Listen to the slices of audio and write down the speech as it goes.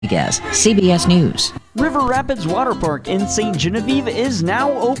As CBS News. River Rapids Water Park in St. Genevieve is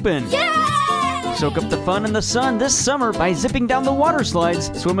now open. Soak up the fun in the sun this summer by zipping down the water slides,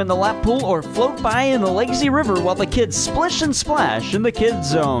 swim in the lap pool, or float by in the lazy river while the kids splish and splash in the kids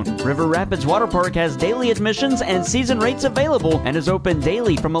zone. River Rapids Water Park has daily admissions and season rates available and is open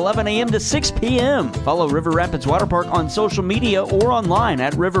daily from 11 a.m. to 6 p.m. Follow River Rapids Water Park on social media or online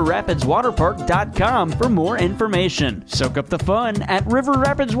at riverrapidswaterpark.com for more information. Soak up the fun at River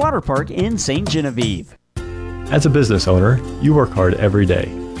Rapids Water Park in St. Genevieve. As a business owner, you work hard every day,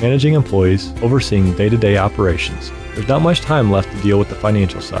 managing employees, overseeing day-to-day operations. There's not much time left to deal with the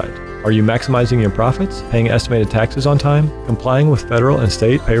financial side. Are you maximizing your profits, paying estimated taxes on time, complying with federal and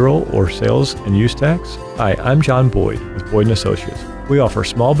state payroll or sales and use tax? Hi, I'm John Boyd with Boyd & Associates. We offer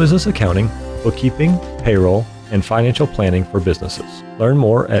small business accounting, bookkeeping, payroll, and financial planning for businesses. Learn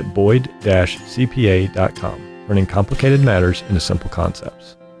more at boyd-cpa.com, turning complicated matters into simple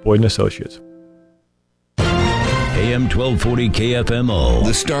concepts. Boyd & Associates. AM 1240 KFMO.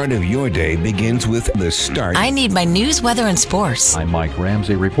 The start of your day begins with the start. I need my news, weather, and sports. I'm Mike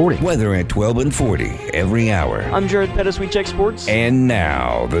Ramsey reporting. Weather at 12 and 40 every hour. I'm Jared Pettis. We check sports. And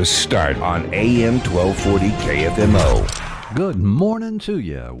now, the start on AM 1240 KFMO. Good morning to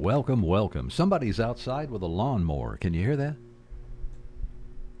you. Welcome, welcome. Somebody's outside with a lawnmower. Can you hear that?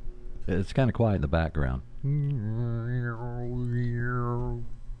 It's kind of quiet in the background.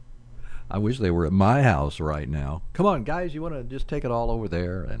 I wish they were at my house right now. Come on, guys, you want to just take it all over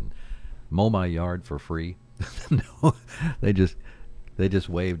there and mow my yard for free? No, they just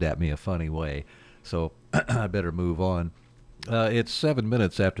waved at me a funny way. So I better move on. It's 7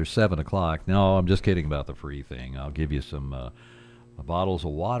 minutes after 7 o'clock. No, I'm just kidding about the free thing. I'll give you some bottles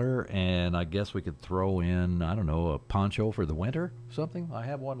of water, and I guess we could throw in, I don't know, a poncho for the winter, something. I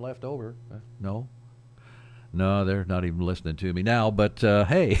have one left over. No, they're not even listening to me now, but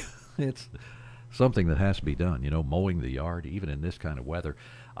hey. It's something that has to be done, mowing the yard, even in this kind of weather.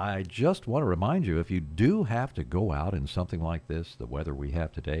 I just want to remind you, if you do have to go out in something like this, the weather we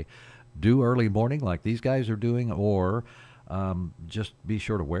have today, do early morning like these guys are doing, or just be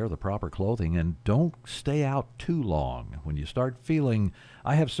sure to wear the proper clothing and don't stay out too long. When you start feeling,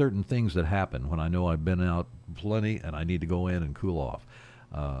 I have certain things that happen when I know I've been out plenty and I need to go in and cool off.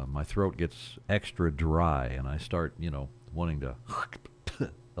 My throat gets extra dry and I start, wanting to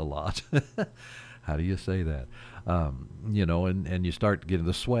a lot. How do you say that? And you start getting,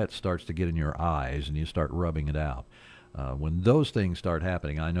 the sweat starts to get in your eyes and you start rubbing it out. When those things start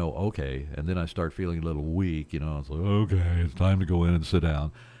happening, I know, okay, and then I start feeling a little weak, it's like, okay, it's time to go in and sit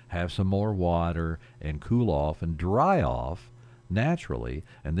down, have some more water and cool off and dry off naturally.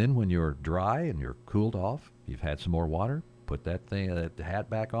 And then when you're dry and you're cooled off, you've had some more water, put that hat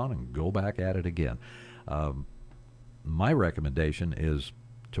back on and go back at it again. My recommendation is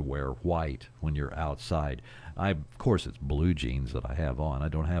to wear white when you're outside. Of course, it's blue jeans that I have on. I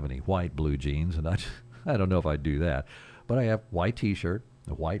don't have any white blue jeans, and I don't know if I'd do that. But I have white T-shirt,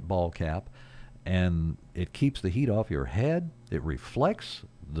 a white ball cap, and it keeps the heat off your head. It reflects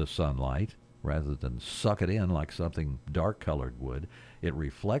the sunlight rather than suck it in like something dark-colored would. It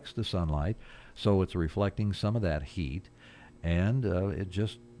reflects the sunlight, so it's reflecting some of that heat, and it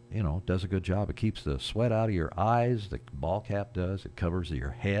just does a good job. It keeps the sweat out of your eyes. The ball cap does. It covers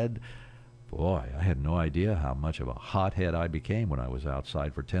your head. Boy, I had no idea how much of a hothead I became when I was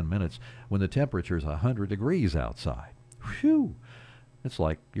outside for 10 minutes when the temperature's 100 degrees outside. Whew! It's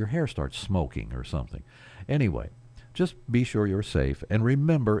like your hair starts smoking or something. Anyway, just be sure you're safe. And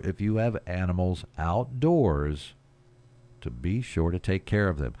remember, if you have animals outdoors, to be sure to take care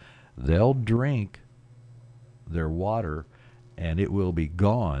of them. They'll drink their water and it will be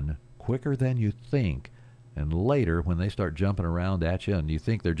gone quicker than you think. And later, when they start jumping around at you and you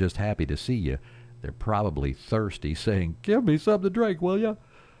think they're just happy to see you, they're probably thirsty, saying, "Give me something to drink, will you?"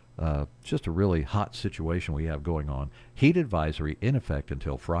 Just a really hot situation we have going on. Heat advisory in effect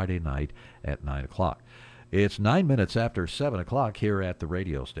until Friday night at 9 o'clock. It's 9 minutes after 7 o'clock here at the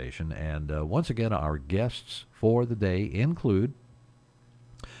radio station. And once again, our guests for the day include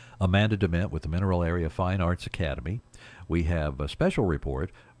Amanda DeMint with the Mineral Area Fine Arts Academy. We have a special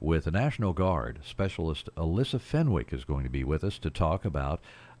report with the National Guard. Specialist Alyssa Fenwick is going to be with us to talk about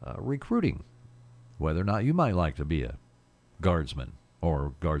recruiting, whether or not you might like to be a guardsman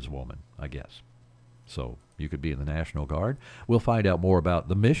or guardswoman, I guess. So you could be in the National Guard. We'll find out more about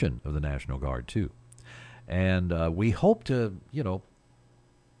the mission of the National Guard, too. And we hope to, I'm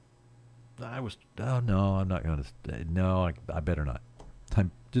not going to, I better not.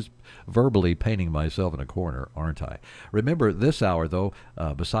 I'm just verbally painting myself in a corner, aren't I? Remember, this hour, though,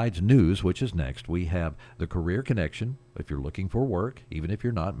 besides news, which is next, we have the Career Connection. If you're looking for work, even if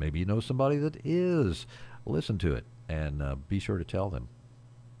you're not, maybe you know somebody that is, listen to it and be sure to tell them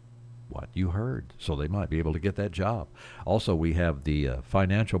what you heard so they might be able to get that job. Also, we have the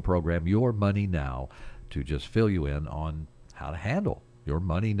financial program, Your Money Now, to just fill you in on how to handle your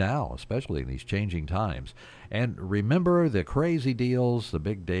money now, especially in these changing times. And remember the crazy deals, the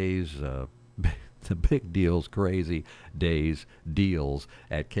big days, the big deals, crazy days, deals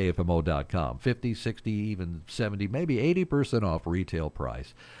at KFMO.com. 50, 60, even 70, maybe 80% off retail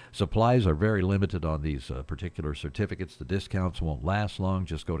price. Supplies are very limited on these particular certificates. The discounts won't last long.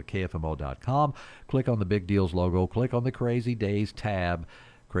 Just go to KFMO.com, click on the big deals logo, click on the crazy days tab,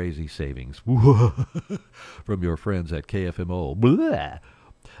 crazy savings from your friends at KFMO. Blah.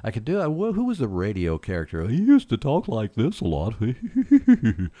 I could do that. Who was the radio character? He used to talk like this a lot.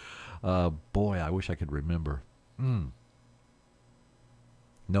 Boy, I wish I could remember.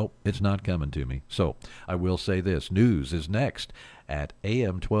 Nope, it's not coming to me. So I will say this. News is next at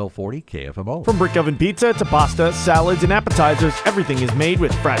AM 1240 KFMO. From brick oven pizza to pasta, salads, and appetizers, everything is made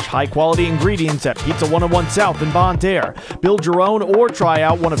with fresh, high-quality ingredients at Pizza 101 South in Bonne Terre. Build your own or try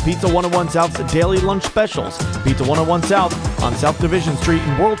out one of Pizza 101 South's daily lunch specials. Pizza 101 South on South Division Street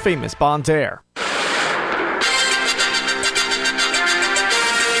in world-famous Bonne Terre.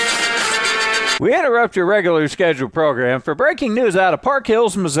 We interrupt your regularly scheduled program for breaking news out of Park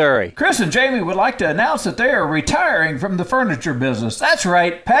Hills, Missouri. Chris and Jamie would like to announce that they are retiring from the furniture business. That's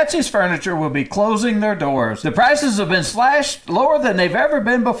right, Patsy's Furniture will be closing their doors. The prices have been slashed lower than they've ever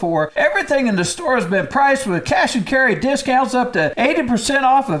been before. Everything in the store has been priced with cash and carry discounts up to 80%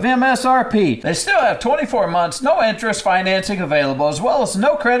 off of MSRP. They still have 24 months, no interest financing available, as well as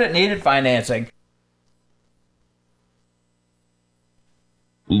no credit needed financing.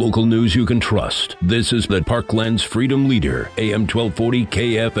 Local news you can trust. This is the Parkland's Freedom Leader, AM 1240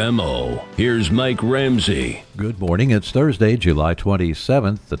 KFMO. Here's Mike Ramsey. Good morning. It's Thursday, July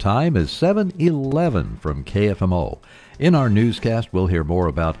 27th. The time is 7:11 from KFMO. In our newscast, we'll hear more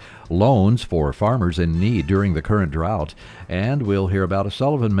about loans for farmers in need during the current drought, and we'll hear about a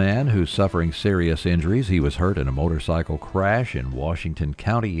Sullivan man who's suffering serious injuries. He was hurt in a motorcycle crash in Washington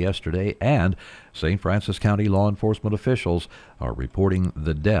County yesterday, and St. Francis County law enforcement officials are reporting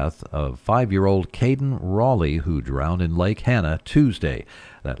the death of 5-year-old Caden Raleigh, who drowned in Lake Hanna Tuesday.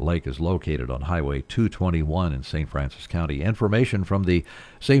 That lake is located on Highway 221 in St. Francis County. Information from the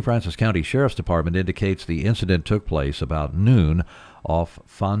St. Francis County Sheriff's Department indicates the incident took place about noon off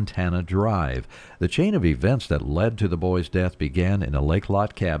Fontana Drive. The chain of events that led to the boy's death began in a lake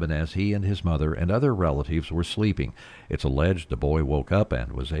lot cabin as he and his mother and other relatives were sleeping. It's alleged the boy woke up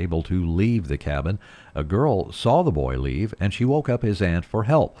and was able to leave the cabin. A girl saw the boy leave, and she woke up his aunt for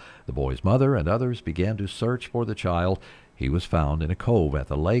help. The boy's mother and others began to search for the child. He was found in a cove at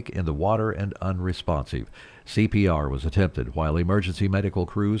the lake in the water and unresponsive. CPR was attempted while emergency medical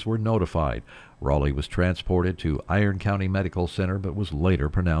crews were notified. Raleigh was transported to Iron County Medical Center but was later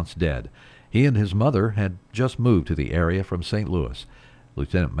pronounced dead. He and his mother had just moved to the area from St. Louis.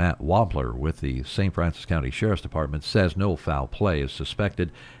 Lieutenant Matt Wampler with the St. Francis County Sheriff's Department says no foul play is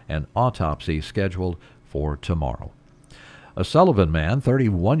suspected. An autopsy scheduled for tomorrow. A Sullivan man,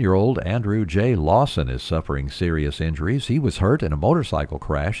 31-year-old Andrew J. Lawson, is suffering serious injuries. He was hurt in a motorcycle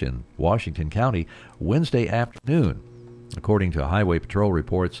crash in Washington County Wednesday afternoon. According to Highway Patrol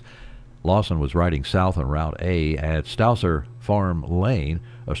reports, Lawson was riding south on Route A at Strasser Farm Lane,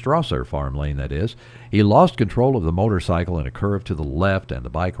 that is. He lost control of the motorcycle in a curve to the left, and the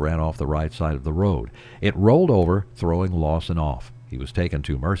bike ran off the right side of the road. It rolled over, throwing Lawson off. He was taken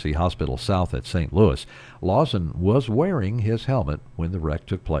to Mercy Hospital South at St. Louis. Lawson was wearing his helmet when the wreck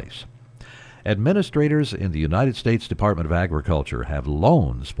took place. Administrators in the United States Department of Agriculture have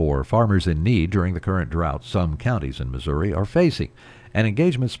loans for farmers in need during the current drought some counties in Missouri are facing. An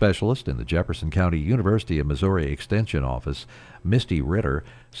engagement specialist in the Jefferson County University of Missouri Extension Office, Misty Ritter,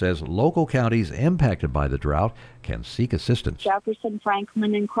 says local counties impacted by the drought can seek assistance. Jefferson,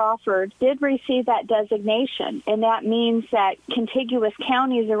 Franklin, and Crawford did receive that designation, and that means that contiguous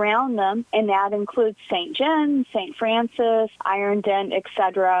counties around them, and that includes St. John, St. Francis, Ironton,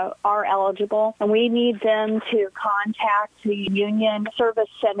 etc., are eligible, and we need them to contact the Union Service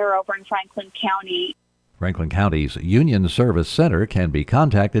Center over in Franklin County. Franklin County's Union Service Center can be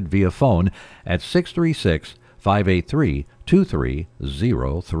contacted via phone at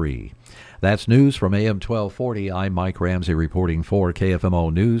 636-583-2303. That's news from AM 1240. I'm Mike Ramsey reporting for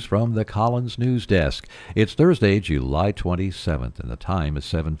KFMO News from the Collins News Desk. It's Thursday, July 27th, and the time is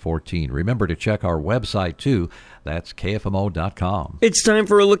 7:14. Remember to check our website, too. That's KFMO.com. It's time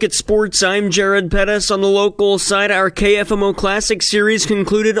for a look at sports. I'm Jared Pettis. On the local side, our KFMO Classic Series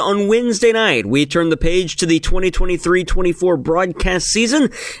concluded on Wednesday night. We turned the page to the 2023-24 broadcast season,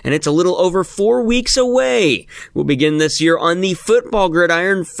 and it's a little over 4 weeks away. We'll begin this year on the football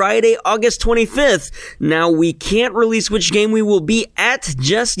gridiron Friday, August 25th. Now, we can't release which game we will be at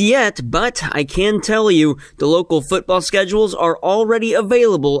just yet, but I can tell you the local football schedules are already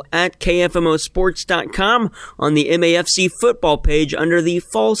available at KFMOsports.com on the MAFC football page under the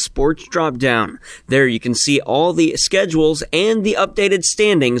Fall Sports drop-down. There you can see all the schedules and the updated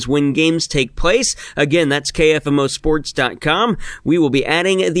standings when games take place. Again, that's KFMOsports.com. We will be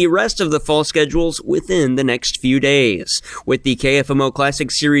adding the rest of the fall schedules within the next few days. With the KFMO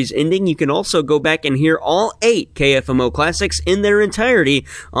Classic Series ending, you can also go back and hear all 8 KFMO Classics in their entirety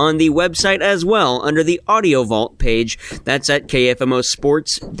on the website as well under the Audio Vault page. That's at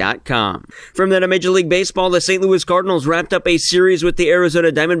KFMOsports.com. From that, Major League Baseball, the St. Louis Cardinals wrapped up a series with the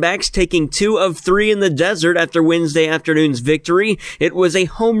Arizona Diamondbacks, taking 2 of 3 in the desert after Wednesday afternoon's victory. It was a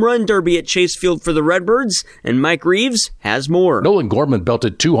home run derby at Chase Field for the Redbirds, and Mike Reeves has more. Nolan Gorman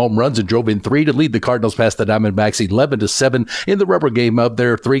belted 2 home runs and drove in 3 to lead the Cardinals past the Diamondbacks 11-7 in the rubber game of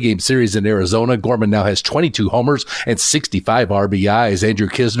their 3-game series in Arizona. Gorman now has 22 homers and 65 RBIs. Andrew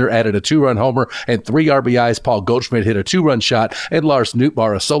Kisner added a 2-run homer and 3 RBIs. Paul Goldschmidt hit a 2-run shot, and Lars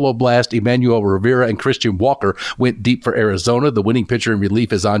Nootbaar a solo blast. Emmanuel Rivera and Christian Walker went deep for Arizona. The winning pitcher in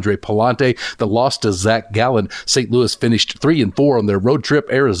relief is Andre Palante. The loss to Zach Gallen. St. Louis finished 3-4 on their road trip.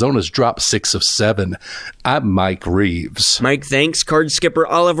 Arizona's dropped 6 of 7. I'm Mike Reeves. Mike thanks Card skipper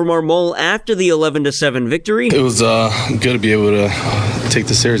Oliver Marmol after the 11-7 victory. It was good to be able to take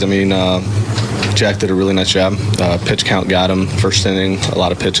the series. I mean, Jack did a really nice job. Pitch count got him first inning, a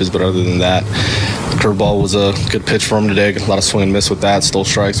lot of pitches, but other than that, the curveball was a good pitch for him today. A lot of swing and miss with that. Stole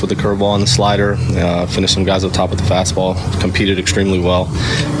strikes with the curveball and the slider. Finished some guys up top with the fastball. Competed extremely well.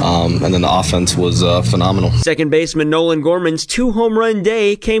 And then the offense was phenomenal. Second baseman Nolan Gorman's 2-home run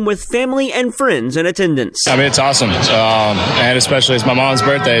day came with family and friends in attendance. I mean, it's awesome. And especially it's my mom's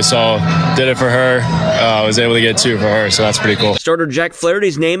birthday, so did it for her. I was able to get 2 for her, so that's pretty cool. Starter Jack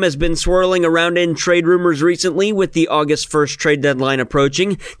Flaherty's name has been swirling around in trade rumors recently with the August 1st trade deadline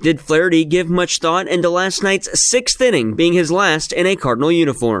approaching. Did Flaherty give much thought into last night's 6th inning being his last in a Cardinal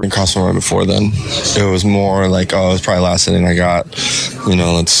uniform? It crossed my mind before then. It was more like, oh, it was probably last inning I got. You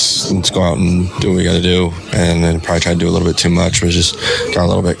know, let's go out and do what we got to do. And then probably tried to do a little bit too much. Was just got a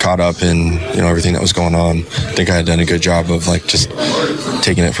little bit caught up in, you know, everything that was going on. I think I had done a good job of like just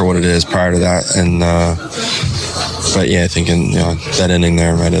taking it for what it is prior to that. And but yeah, I think in that inning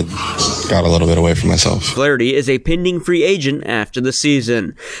there, I might have got a little bit away from myself. Flaherty is a pending free agent after the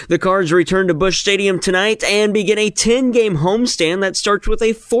season. The Cards return to Busch Stadium tonight and begin a 10-game homestand that starts with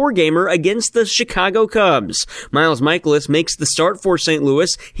a 4-gamer against the Chicago Cubs. Miles Michaelis makes the start for St.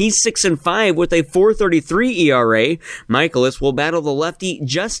 Louis. He's 6-5 with a 4.33 ERA. Michaelis will battle the lefty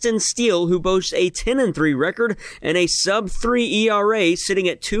Justin Steele, who boasts a 10-3 record and a sub-3 ERA sitting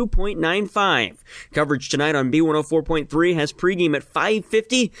at 2.95. Coverage tonight on B104.3 has pregame at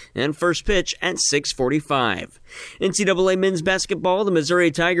 5:50 and first pitch at 6:45. NCAA men's basketball, the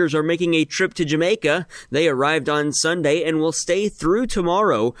Missouri Tigers are making a trip to Jamaica. They arrived on Sunday and will stay through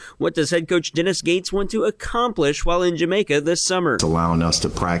tomorrow. What does head coach Dennis Gates want to accomplish while in Jamaica this summer? It's allowing us to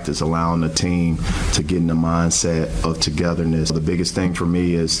practice, allowing the team to get in the mindset of togetherness. The biggest thing for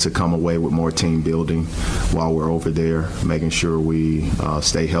me is to come away with more team building while we're over there, making sure we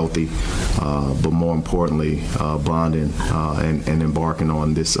stay healthy, but more importantly, bonding and embarking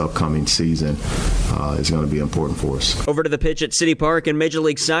on this upcoming season is going to be important for us. Over to the pitch at City Park in Major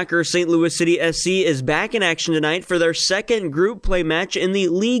League Soccer, St. Louis City SC is back in action tonight for their second group play match in the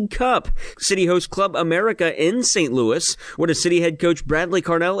League Cup. City hosts Club America in St. Louis. What does City head coach Bradley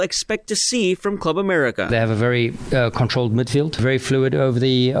Carnell expect to see from Club America? They have a very controlled midfield, very fluid over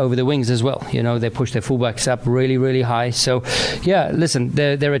the wings as well. You know, they push their fullbacks up really, really high. So, yeah, listen,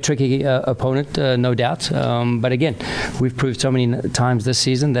 they're a tricky opponent, no doubt. But again, we've proved so many times this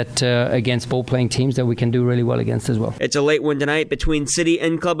season that against ball-playing teams that we can do really well against as well. It's a late one tonight between City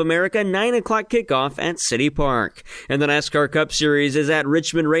and Club America, 9 o'clock kickoff at City Park. And the NASCAR Cup Series is at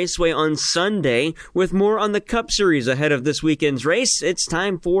Richmond Raceway on Sunday. With more on the Cup Series ahead of this weekend's race, it's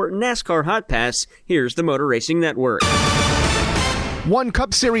time for NASCAR Hot Pass. Here's the Motor Racing Network. One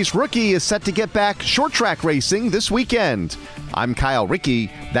Cup Series rookie is set to get back short track racing this weekend. I'm Kyle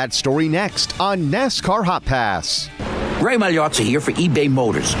Rickey. That story next on NASCAR Hot Pass. Ray Magliozzi here for eBay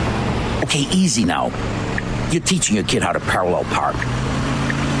Motors. Okay, easy now. You're teaching your kid how to parallel park.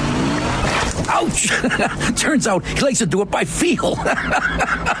 Ouch! Turns out he likes to do it by feel.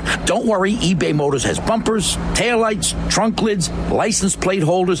 Don't worry, eBay Motors has bumpers, taillights, trunk lids, license plate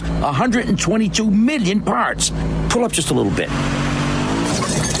holders, 122 million parts. Pull up just a little bit.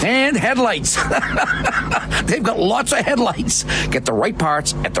 And headlights. They've got lots of headlights. Get the right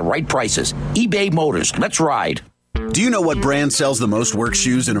parts at the right prices. eBay Motors. Let's ride. Do you know what brand sells the most work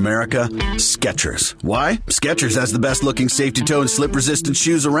shoes in America? Skechers. Why? Skechers has the best looking safety toe and slip resistant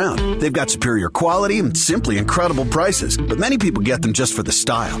shoes around. They've got superior quality and simply incredible prices, but many people get them just for the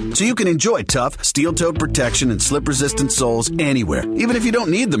style. So you can enjoy tough, steel-toed protection and slip resistant soles anywhere, even if you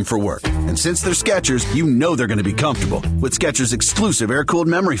don't need them for work. And since they're Skechers, you know they're going to be comfortable with Skechers exclusive air-cooled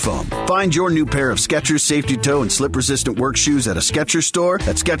memory foam. Find your new pair of Skechers safety toe and slip resistant work shoes at a Skechers store,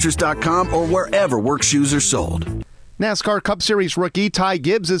 at Skechers.com, or wherever work shoes are sold. NASCAR Cup Series rookie Ty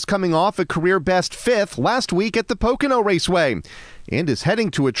Gibbs is coming off a career-best 5th last week at the Pocono Raceway and is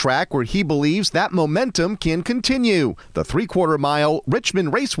heading to a track where he believes that momentum can continue, the 3/4-mile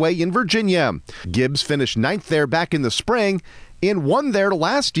Richmond Raceway in Virginia. Gibbs finished 9th there back in the spring and won there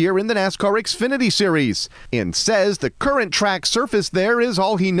last year in the NASCAR Xfinity Series, and says the current track surface there is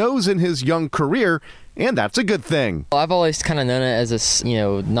all he knows in his young career, and that's a good thing. Well, I've always kind of known it as a,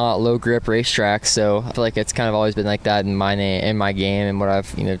 not low grip racetrack, so I feel like it's kind of always been like that in my game and what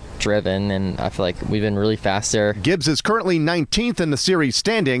I've, driven, and I feel like we've been really fast there. Gibbs is currently 19th in the series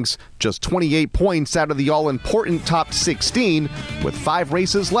standings, just 28 points out of the all-important top 16, with 5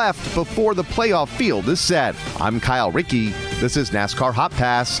 races left before the playoff field is set. I'm Kyle Rickey. This is NASCAR Hot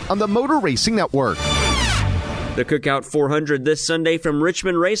Pass on the Motor Racing Network. The Cookout 400 this Sunday from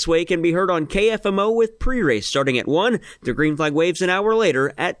Richmond Raceway can be heard on KFMO with pre-race starting at 1. The green flag waves an hour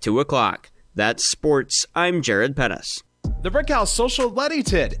later at 2 o'clock. That's sports. I'm Jared Pettis. The Brickhouse Social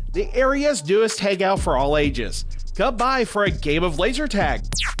Leadington, the area's newest hangout for all ages. Come by for a game of laser tag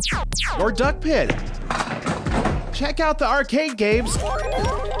or duck pin. Check out the arcade games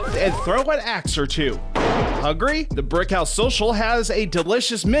and throw an axe or two. Hungry? The Brickhouse Social has a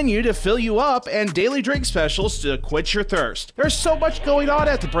delicious menu to fill you up and daily drink specials to quench your thirst. There's so much going on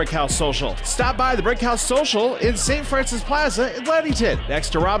at the Brickhouse Social. Stop by the Brickhouse Social in St. Francis Plaza in Leadington, next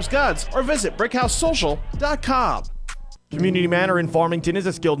to Rob's Guns, or visit BrickHouseSocial.com. Community Manor in Farmington is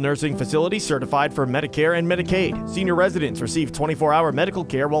a skilled nursing facility certified for Medicare and Medicaid. Senior residents receive 24-hour medical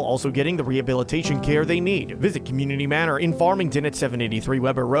care while also getting the rehabilitation care they need. Visit Community Manor in Farmington at 783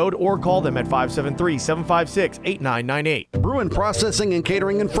 Weber Road or call them at 573-756-8998. Bruin Processing and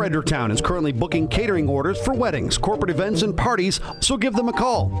Catering in Fredericktown is currently booking catering orders for weddings, corporate events, and parties, so give them a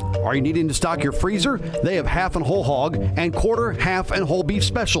call. Are you needing to stock your freezer? They have half and whole hog and quarter, half, and whole beef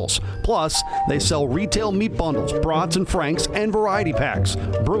specials. Plus, they sell retail meat bundles, brats and franks, and variety packs.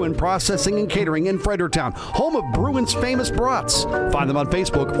 Bruin Processing and Catering in Fredericktown, home of Bruin's famous brats. Find them on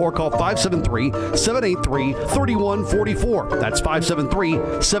Facebook or call 573-783-3144. That's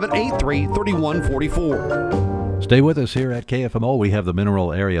 573-783-3144. Stay with us here at KFMO. We have the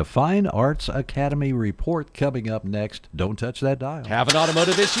Mineral Area Fine Arts Academy report coming up next. Don't touch that dial. Have an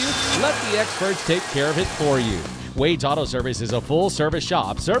automotive issue? Let the experts take care of it for you. Wade's Auto Service is a full-service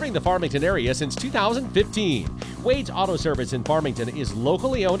shop serving the Farmington area since 2015. Wade's Auto Service in Farmington is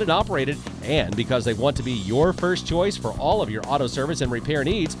locally owned and operated, and because they want to be your first choice for all of your auto service and repair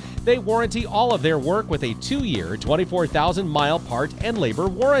needs, they warranty all of their work with a 2-year, 24,000-mile part and labor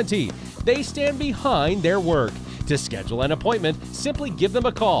warranty. They stand behind their work. To schedule an appointment, simply give them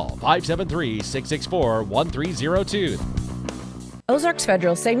a call, 573-664-1302. Ozarks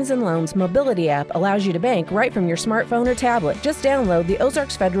Federal Savings and Loans Mobility app allows you to bank right from your smartphone or tablet. Just download the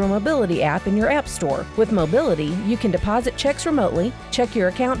Ozarks Federal Mobility app in your app store. With Mobility, you can deposit checks remotely, check your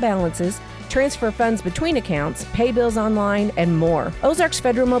account balances, transfer funds between accounts, pay bills online, and more. Ozarks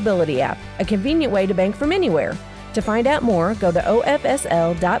Federal Mobility app, a convenient way to bank from anywhere. To find out more, go to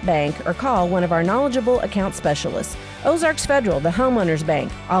ofsl.bank or call one of our knowledgeable account specialists. Ozarks Federal, the homeowner's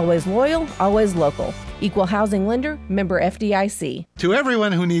bank. Always loyal, always local. Equal housing lender, member FDIC. To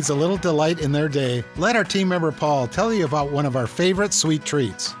everyone who needs a little delight in their day, let our team member Paul tell you about one of our favorite sweet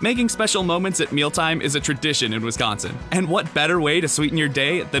treats. Making special moments at mealtime is a tradition in Wisconsin. And what better way to sweeten your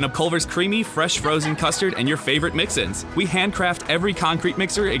day than a Culver's creamy, fresh frozen custard and your favorite mix-ins? We handcraft every concrete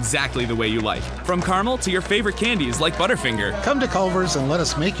mixer exactly the way you like. From caramel to your favorite candies like Butterfinger. Come to Culver's and let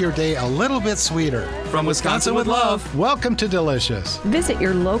us make your day a little bit sweeter. From Wisconsin with love. Welcome to Delicious. Visit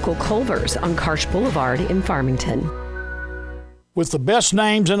your local Culver's on Karsh Boulevard in Farmington. With the best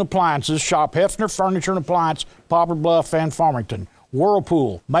names in appliances, shop Hefner Furniture and Appliance, Poplar Bluff and Farmington.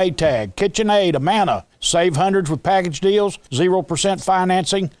 Whirlpool, Maytag, KitchenAid, Amana. Save hundreds with package deals, 0%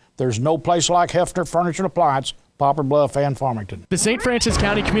 financing. There's no place like Hefner Furniture and Appliance, Poplar Bluff and Farmington. The St. Francis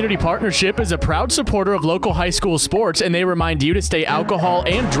County Community Partnership is a proud supporter of local high school sports, and they remind you to stay alcohol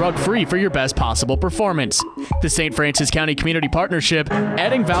and drug-free for your best possible performance. The St. Francis County Community Partnership,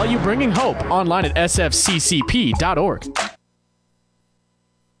 adding value, bringing hope. Online at sfccp.org.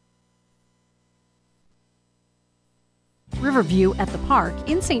 Riverview at the Park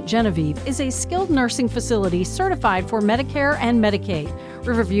in St. Genevieve is a skilled nursing facility certified for Medicare and Medicaid.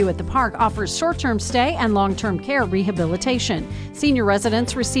 Riverview at the Park offers short-term stay and long-term care rehabilitation. Senior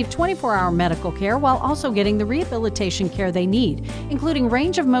residents receive 24-hour medical care while also getting the rehabilitation care they need, including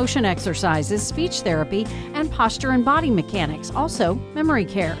range of motion exercises, speech therapy, and posture and body mechanics, also memory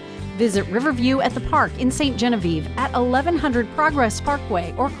care. Visit Riverview at the Park in St. Genevieve at 1100 Progress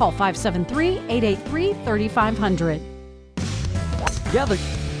Parkway or call 573-883-3500. Gather.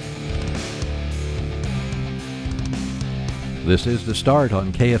 This is The Start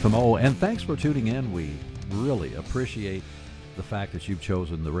on KFMO, and thanks for tuning in. We really appreciate the fact that you've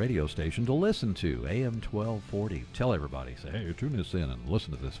chosen the radio station to listen to, AM 1240. Tell everybody, say, hey, tune this in and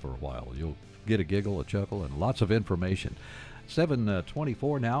listen to this for a while. You'll get a giggle, a chuckle, and lots of information.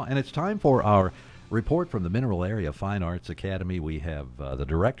 7:24 now, and it's time for our report from the Mineral Area Fine Arts Academy. We have the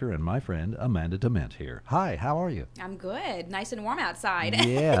director and my friend Amanda Dement here. Hi, how are you? I'm good. Nice and warm outside.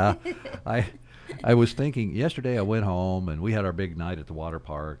 Yeah. I was thinking, yesterday I went home and we had our big night at the water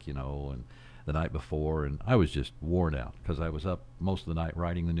park, and the night before, and I was just worn out because I was up most of the night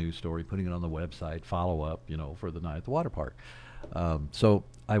writing the news story, putting it on the website, follow up, for the night at the water park. So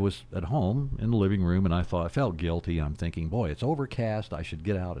I was at home in the living room and I felt guilty. I'm thinking, boy, it's overcast. I should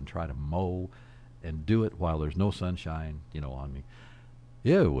get out and try to mow and do it while there's no sunshine, on me.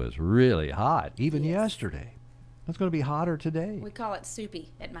 It was really hot, even yesterday. It's going to be hotter today. We call it soupy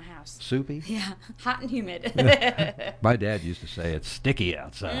at my house. Soupy? Yeah, hot and humid. My dad used to say it's sticky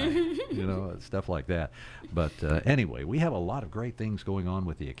outside, stuff like that. But anyway, we have a lot of great things going on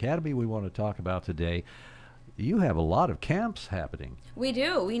with the Academy we want to talk about today. You have a lot of camps happening. We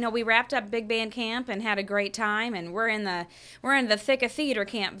do. We wrapped up Big Band Camp and had a great time, and we're in the thick of theater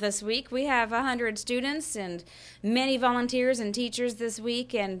camp this week. We have 100 students and many volunteers and teachers this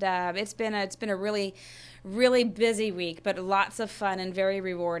week, and it's been a really busy week, but lots of fun and very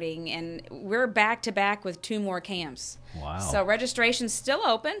rewarding. And we're back to back with 2 more camps. Wow. So registration's still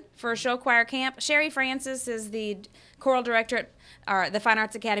open for a show choir camp. Sherry Francis is the choral director at the Fine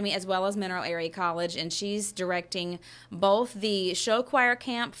Arts Academy as well as Mineral Area College, and she's directing both the show choir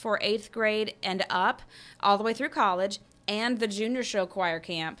camp for 8th grade and up all the way through college, and the junior show choir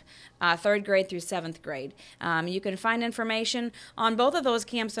camp, 3rd grade through 7th grade. You can find information on both of those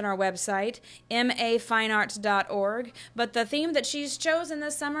camps on our website, mafinearts.org. But the theme that she's chosen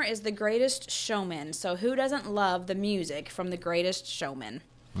this summer is The Greatest Showman. So who doesn't love the music from The Greatest Showman?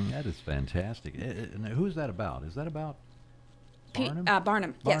 That is fantastic. Who's that about? Is that about Barnum?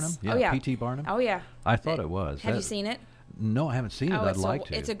 Barnum, yes. Yeah, oh, yeah. P.T. Barnum? Oh, yeah. I thought it was. Have you seen it? No, I haven't seen it. I'd like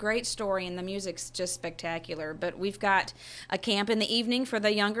to. It's a great story, and the music's just spectacular. But we've got a camp in the evening for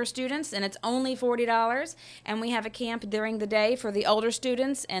the younger students, and it's only $40. And we have a camp during the day for the older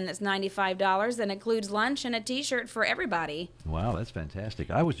students, and it's $95. That includes lunch and a T-shirt for everybody. Wow, that's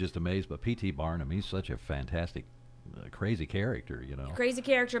fantastic. I was just amazed by P.T. Barnum. He's such a fantastic, crazy character, Crazy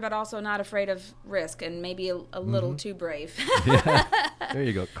character, but also not afraid of risk, and maybe a little too brave. Yeah. There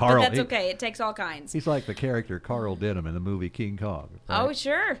you go. Carl. But that's okay. It takes all kinds. He's like the character Carl Denham in the movie King Kong. Right? Oh,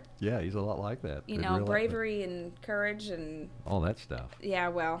 sure. Yeah, he's a lot like that. Bravery and courage and all that stuff. Yeah,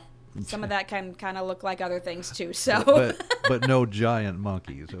 well, some of that can kind of look like other things too. So, but no giant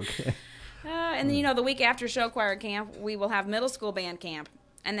monkeys. Okay. And then the week after show choir camp, we will have middle school band camp.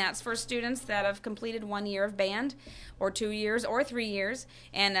 And that's for students that have completed 1 year of band, or 2 years, or 3 years.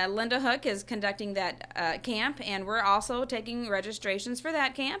 And Linda Hook is conducting that camp, and we're also taking registrations for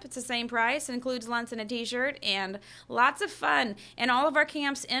that camp. It's the same price, includes lunch and a T-shirt, and lots of fun. And all of our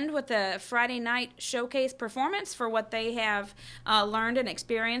camps end with a Friday night showcase performance for what they have learned and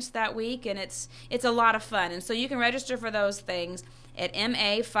experienced that week, and it's a lot of fun. And so you can register for those things at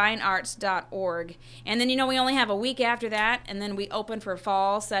mafinearts.org. And then, we only have a week after that, and then we open for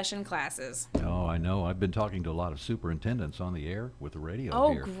fall session classes. Oh, I know. I've been talking to a lot of superintendents on the air with the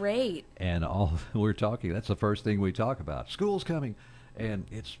radio here. Oh, great. And that's the first thing we talk about. School's coming, and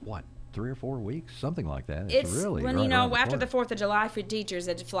it's, 3 or 4 weeks? Something like that. It's really when, after the corner. 4th of July for teachers,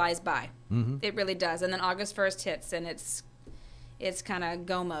 it flies by. Mm-hmm. It really does. And then August 1st hits, and it's it's kind of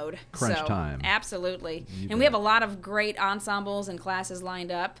go mode. Crunch time. Absolutely. You and we have a lot of great ensembles and classes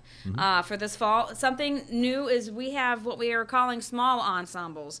lined up for this fall. Something new is we have what we are calling small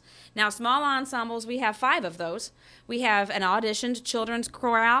ensembles. Now, small ensembles, we have 5 of those. We have an auditioned children's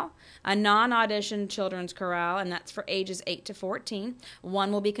chorale, a non-auditioned children's chorale, and that's for ages 8 to 14.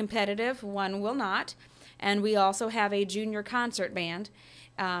 One will be competitive, one will not. And we also have a junior concert band.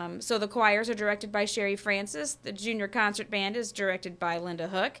 So the choirs are directed by Sherry Francis. The junior concert band is directed by Linda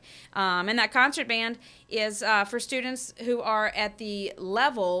Hook. And that concert band is for students who are at the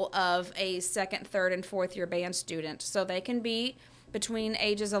level of a 2nd, 3rd, and 4th year band student. So they can be between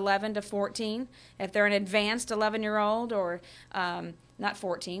ages 11 to 14. If they're an advanced 11-year-old or not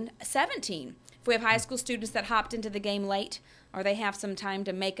 14, 17. If we have high school students that hopped into the game late or they have some time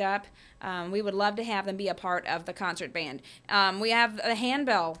to make up, we would love to have them be a part of the concert band. We have a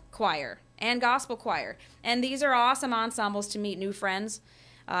handbell choir and gospel choir, and these are awesome ensembles to meet new friends,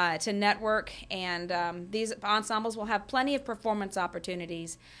 to network, and these ensembles will have plenty of performance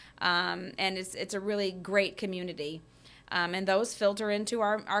opportunities, and it's a really great community, and those filter into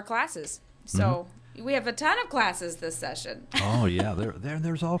our classes. So we have a ton of classes this session. Oh yeah,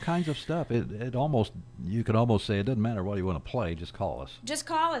 there's all kinds of stuff. It almost, you could almost say it doesn't matter what you want to play, just call us. Just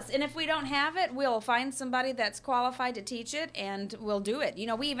call us, and if we don't have it, we'll find somebody that's qualified to teach it, and we'll do it. You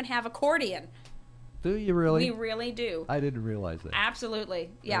know, we even have accordion. Do you really? We really do. I didn't realize that.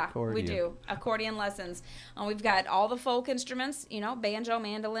 Absolutely, yeah, Accordion. we do accordion lessons. We've got all the folk instruments, you know, banjo,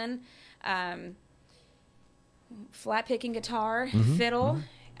 mandolin, flat picking guitar, fiddle.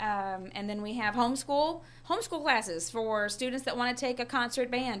 And then we have homeschool classes for students that want to take a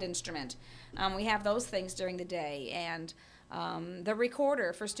concert band instrument. We have those things during the day, and the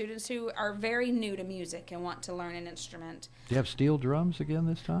recorder for students who are very new to music and want to learn an instrument. Do you have steel drums again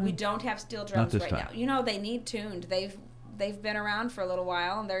this time? We don't have steel drums right time. now. You know, they need tuned. They've been around for a little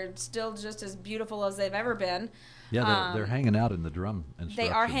while, and they're still just as beautiful as they've ever been. Yeah, they're hanging out in the drum instruction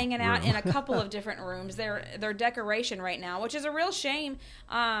They are hanging out room. in a couple of different rooms. They're decoration right now, which is a real shame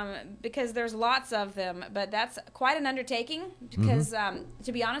because there's lots of them. But that's quite an undertaking because,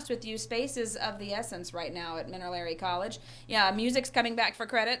 to be honest with you, space is of the essence right now at Mineral Area College. Yeah, music's coming back for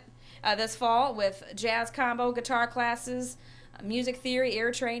credit this fall with jazz combo, guitar classes, music theory,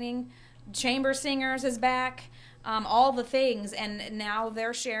 ear training, chamber singers is back. All the things, and now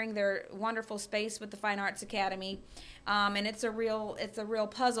they're sharing their wonderful space with the Fine Arts Academy, and it's a real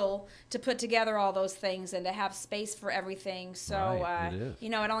puzzle to put together all those things and to have space for everything. So right, it is. you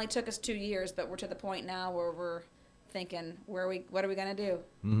know, it only took us 2 years, but we're to the point now where we're thinking, what are we going to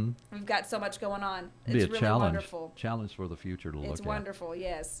do? We've got so much going on. It's really wonderful. Challenge for the future to look at. It's wonderful,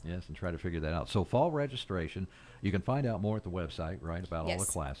 yes. Yes, and try to figure that out. So fall registration, you can find out more at the website, right, about all the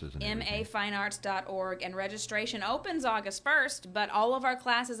classes and everything. mafinearts.org, and registration opens August 1st, but all of our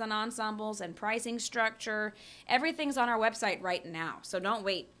classes and ensembles and pricing structure, everything's on our website right now, so don't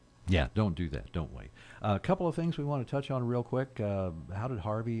wait. Yeah, don't do that. Don't wait. A couple of things we want to touch on real quick. How did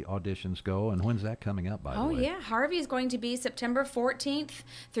Harvey auditions go, and when's that coming up, by the way? Oh, yeah. Harvey is going to be September 14th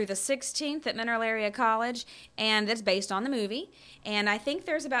through the 16th at Mineral Area College, and it's based on the movie. And I think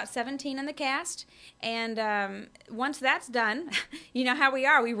there's about 17 in the cast. And once that's done, you know how we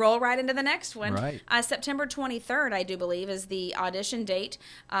are. We roll right into the next one. Right. September 23rd, I do believe, is the audition date.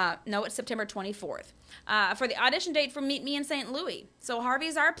 No, it's September 24th. For the audition date for Meet Me in St. Louis. So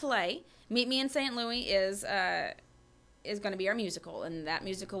Harvey's our play. Meet Me in St. Louis is going to be our musical, and that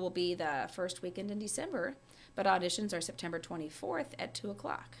musical will be the first weekend in December, but auditions are September 24th at 2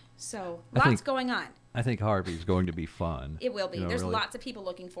 o'clock. So lots going on. I think Harvey's going to be fun. It will be. You know, There's really. lots of people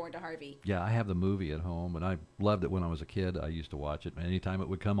looking forward to Harvey. Yeah, I have the movie at home, and I loved it when I was a kid. I used to watch it anytime it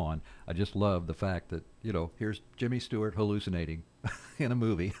would come on. I just loved the fact that, you know, here's Jimmy Stewart hallucinating in a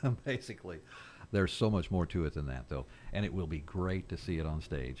movie, basically. There's so much more to it than that, though, and it will be great to see it on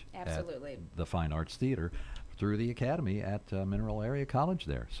stage. Absolutely. At the Fine Arts Theater through the Academy at Mineral Area College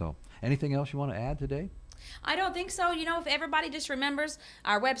there. So anything else you want to add today? I don't think so. You know, if everybody just remembers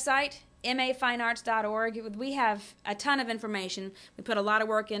our website, mafinearts.org, we have a ton of information. We put a lot of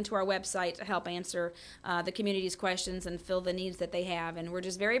work into our website to help answer the community's questions and fill the needs that they have. And we're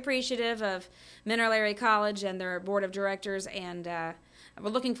just very appreciative of Mineral Area College and their board of directors, and we're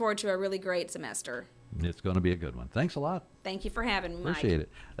looking forward to a really great semester. It's going to be a good one. Thanks a lot. Thank you for having me, Mike. Appreciate it.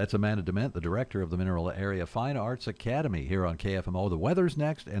 That's Amanda Dement, the director of the Mineral Area Fine Arts Academy here on KFMO. The weather's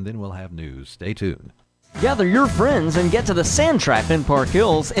next, and then we'll have news. Stay tuned. Gather your friends and get to the Sand Trap in Park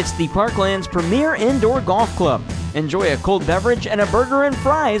Hills. It's the Parkland's premier indoor golf club. Enjoy a cold beverage and a burger and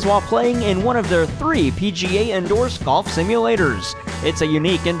fries while playing in one of their 3 PGA endorsed golf simulators. It's a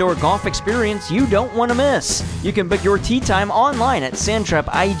unique indoor golf experience you don't want to miss. You can book your tee time online at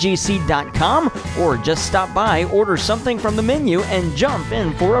sandtrapigc.com or just stop by, order something from the menu, and jump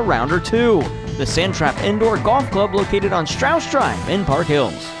in for a round or two. The Sand Trap Indoor Golf Club located on Strauss Drive in Park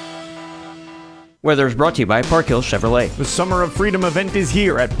Hills. Weather is brought to you by Park Hills Chevrolet. The Summer of Freedom event is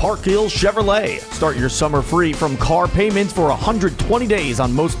here at Park Hills Chevrolet. Start your summer free from car payments for 120 days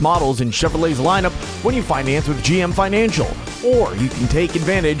on most models in Chevrolet's lineup when you finance with GM Financial. Or you can take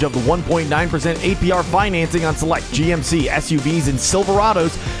advantage of the 1.9% APR financing on select GMC SUVs and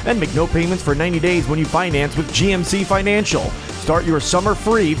Silverados and make no payments for 90 days when you finance with GMC Financial. Start your summer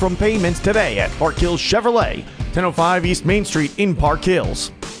free from payments today at Park Hills Chevrolet, 1005 East Main Street in Park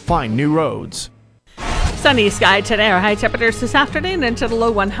Hills. Find new roads. Sunny sky today. Our high temperatures this afternoon into the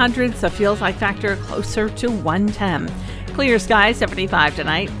low 100s. The feels like factor closer to 110. Clear skies, 75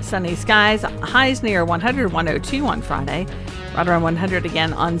 tonight. Sunny skies, highs near 100, 102 on Friday. Right around 100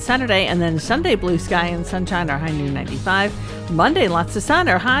 again on Saturday. And then Sunday, blue sky and sunshine, our high near 95. Monday, lots of sun,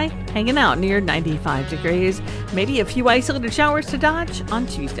 our high hanging out near 95 degrees. Maybe a few isolated showers to dodge on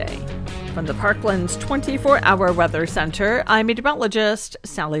Tuesday. From the Parkland's 24-hour weather center, I'm meteorologist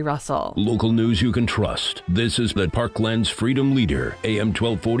Sally Russell. Local news you can trust. This is the Parkland's Freedom Leader, AM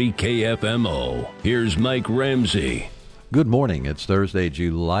 1240 KFMO. Here's Mike Ramsey. Good morning. It's Thursday,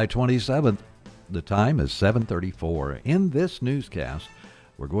 July 27th. The time is 7:34. In this newscast,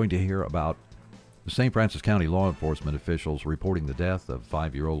 we're going to hear about St. Francis County law enforcement officials reporting the death of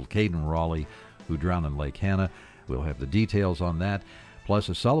 5-year-old Caden Raleigh, who drowned in Lake Hanna. We'll have the details on that. Plus,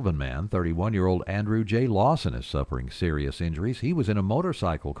 a Sullivan man, 31-year-old Andrew J. Lawson, is suffering serious injuries. He was in a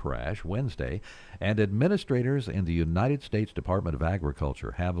motorcycle crash Wednesday, and administrators in the United States Department of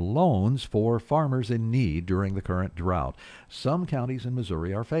Agriculture have loans for farmers in need during the current drought some counties in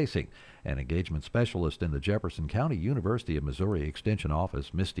Missouri are facing. An engagement specialist in the Jefferson County University of Missouri Extension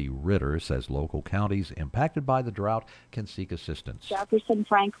Office, Misty Ritter, says local counties impacted by the drought can seek assistance. Jefferson,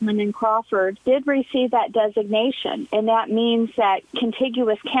 Franklin, and Crawford did receive that designation, and that means that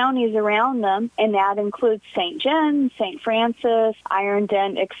contiguous counties around them, and that includes St. John, St. Francis,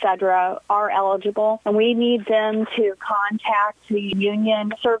 Ironton, etc., are eligible, and we need them to contact the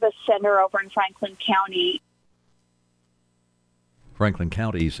Union Service Center over in Franklin County. Franklin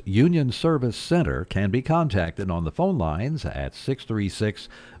County's Union Service Center can be contacted on the phone lines at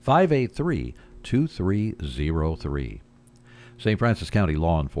 636-583-2303. St. Francis County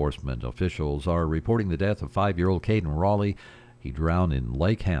law enforcement officials are reporting the death of 5-year-old Caden Raleigh. He drowned in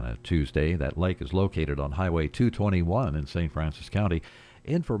Lake Hanna Tuesday. That lake is located on Highway 221 in St. Francis County.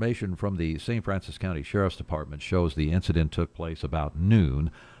 Information from the St. Francis County Sheriff's Department shows the incident took place about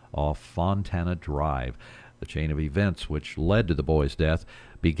noon off Fontana Drive. The chain of events which led to the boy's death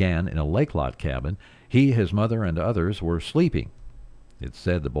began in a lake lot cabin. He, his mother, and others were sleeping. It's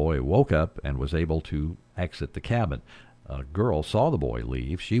said the boy woke up and was able to exit the cabin. A girl saw the boy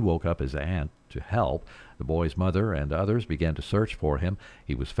leave. She woke up his aunt to help. The boy's mother and others began to search for him.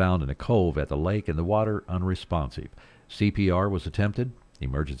 He was found in a cove at the lake in the water, unresponsive. CPR was attempted.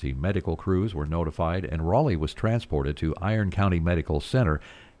 Emergency medical crews were notified, and Raleigh was transported to Iron County Medical Center.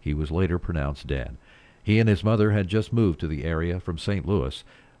 He was later pronounced dead. He and his mother had just moved to the area from St. Louis.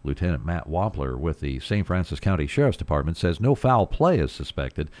 Lieutenant Matt Wampler with the St. Francis County Sheriff's Department says no foul play is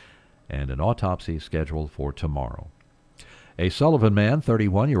suspected and an autopsy scheduled for tomorrow. A Sullivan man,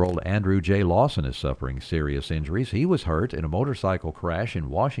 31-year-old Andrew J. Lawson, is suffering serious injuries. He was hurt in a motorcycle crash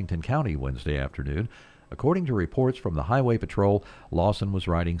in Washington County Wednesday afternoon. According to reports from the Highway Patrol, Lawson was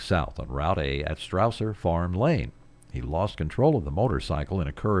riding south on Route A at Strausser Farm Lane. He lost control of the motorcycle in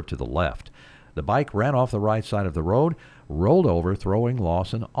a curve to the left. The bike ran off the right side of the road, rolled over, throwing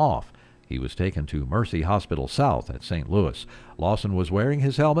Lawson off. He was taken to Mercy Hospital South at St. Louis. Lawson was wearing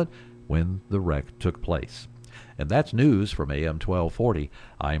his helmet when the wreck took place. And that's news from AM 1240.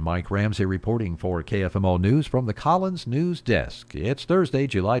 I'm Mike Ramsey reporting for KFMO News from the Collins News Desk. It's Thursday,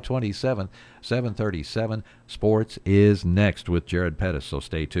 July 27th, 7:37. Sports is next with Jared Pettis, so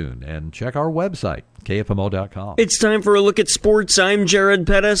stay tuned. And check our website, KFMO.com. It's time for a look at sports. I'm Jared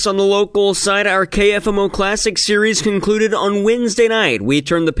Pettis. On the local side, our KFMO Classic Series concluded on Wednesday night. We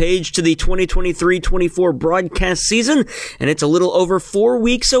turned the page to the 2023-24 broadcast season, and it's a little over 4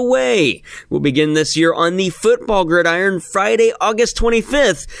 weeks away. We'll begin this year on the football football gridiron Friday, August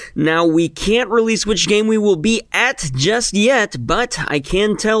 25th. Now, we can't release which game we will be at just yet, but I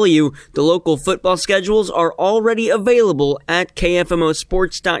can tell you the local football schedules are already available at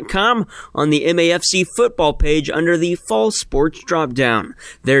KFMOsports.com on the MAFC football page under the Fall Sports dropdown.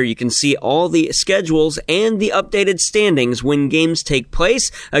 There you can see all the schedules and the updated standings when games take place.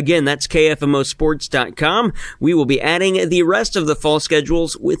 Again, that's KFMOsports.com. We will be adding the rest of the fall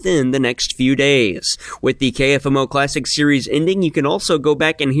schedules within the next few days. With the KFMO Classic Series ending, you can also go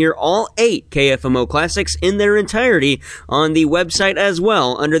back and hear all 8 KFMO Classics in their entirety on the website as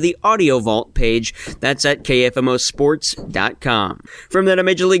well under the Audio Vault page. That's at KFMOsports.com. From that,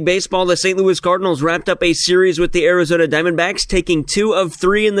 Major League Baseball, the St. Louis Cardinals wrapped up a series with the Arizona Diamondbacks, taking 2 of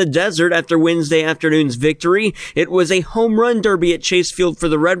 3 in the desert after Wednesday afternoon's victory. It was a home run derby at Chase Field for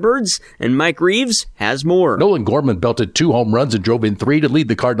the Redbirds, and Mike Reeves has more. Nolan Gorman belted 2 home runs and drove in 3 to lead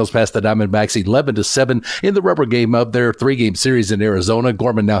the Cardinals past the Diamondbacks 11-7 in the rubber game of their 3-game series in Arizona.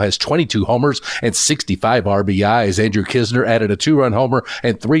 Gorman now has 22 homers and 65 RBIs. Andrew Kisner added a 2-run homer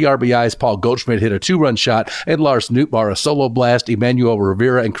and 3 RBIs. Paul Goldschmidt hit a 2-run shot, and Lars Nootbaar a solo blast. Emmanuel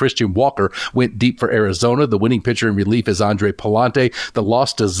Rivera and Christian Walker went deep for Arizona. The winning pitcher in relief is Andre Palante. The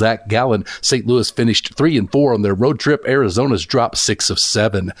loss to Zach Gallen. St. Louis finished 3-4 on their road trip. Arizona's dropped 6 of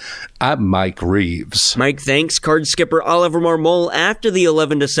 7. I'm Mike Reeves. Mike thanks Card skipper Oliver Marmol after the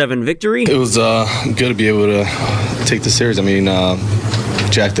 11-7 victory. It was good to be able to take the series. I mean,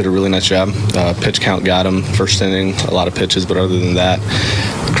 Jack did a really nice job. Pitch count got him first inning, a lot of pitches, but other than that,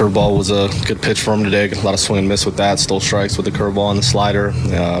 the curveball was a good pitch for him today. A lot of swing and miss with that. Stole strikes with the curveball and the slider.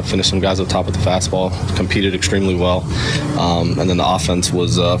 Finished some guys up top with the fastball. Competed extremely well. And then the offense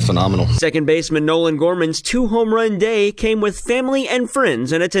was phenomenal. Second baseman Nolan Gorman's 2-home-run day came with family and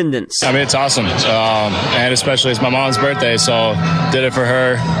friends in attendance. I mean, it's awesome. And especially it's my mom's birthday, so did it for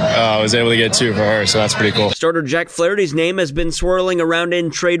her. I was able to get 2 for her, so that's pretty cool. Starter Jack Flaherty's name has been swirling around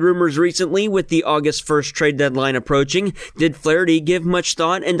in trade rumors recently with the August 1st trade deadline approaching. Did Flaherty give much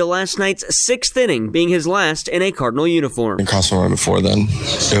thought into last night's 6th inning being his last in a Cardinal uniform? It crossed my mind before then.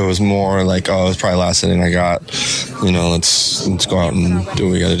 It was more like, it was probably last inning I got. Let's go out and do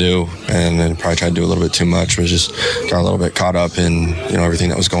what we got to do. And then probably tried to do a little bit too much. Was just got a little bit caught up in everything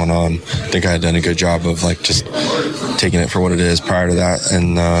that was going on. I think I had done a good job of just taking it for what it is prior to that.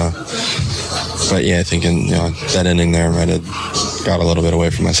 And but yeah, I think in that inning there, I might have got a little bit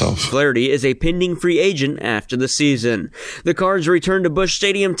away from myself. Flaherty is a pending free agent after the season. The Cards return to Busch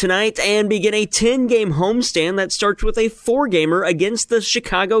Stadium tonight and begin a 10-game homestand that starts with a 4-gamer against the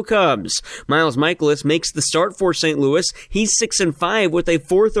Chicago Cubs. Miles Michaelis makes the start for St. Louis. He's 6-5 with a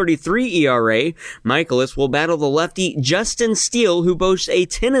 4.33 ERA. Michaelis will battle the lefty Justin Steele, who boasts a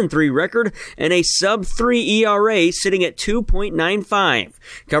 10-3 record and a sub-3 ERA sitting at 2.95.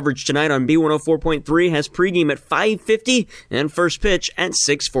 Coverage tonight on B104.3 has pregame at 5:50 and first pitch at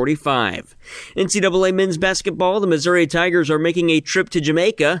 6:45. NCAA men's basketball, the Missouri Tigers are making a trip to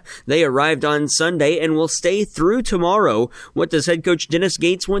Jamaica. They arrived on Sunday and will stay through tomorrow. What does head coach Dennis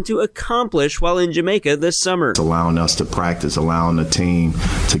Gates want to accomplish while in Jamaica this summer? It's allowing us to practice, allowing the team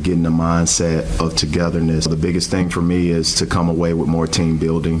to get in the mindset of togetherness. The biggest thing for me is to come away with more team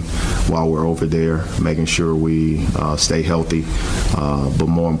building while we're over there, making sure we stay healthy, but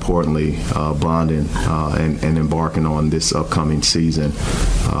more importantly, bonding and embarking on this upcoming season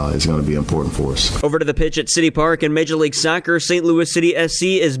is going to be important for us. Over to the pitch at City Park in Major League Soccer, St. Louis City SC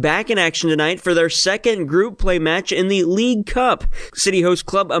is back in action tonight for their second group play match in the League Cup. City hosts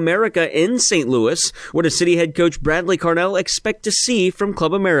Club America in St. Louis. What does City head coach Bradley Carnell expect to see from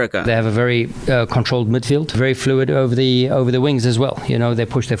Club America? They have a very controlled midfield, very fluid over the wings as well. They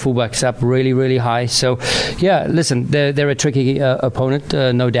push their fullbacks up really, really high. So, yeah, listen, they're a tricky opponent,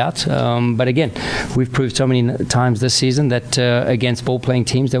 no doubt. But again, we've proved so many times this season that against ball-playing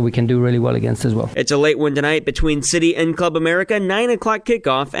teams that we can do really well against as well. It's a late one tonight between City and Club America, 9 o'clock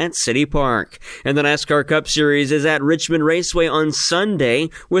kickoff at City Park. And the NASCAR Cup Series is at Richmond Raceway on Sunday.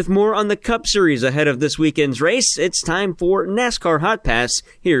 With more on the Cup Series ahead of this weekend's race, it's time for NASCAR Hot Pass.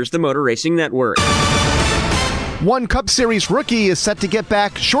 Here's the Motor Racing Network. One Cup Series rookie is set to get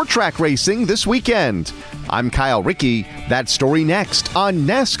back short track racing this weekend. I'm Kyle Rickey. That story next on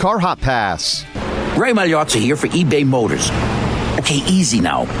NASCAR Hot Pass. Ray Magliozzi here for eBay Motors. Okay, easy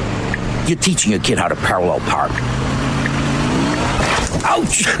now. You're teaching a kid how to parallel park.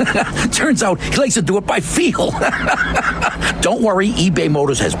 Ouch! Turns out he likes to do it by feel. Don't worry, eBay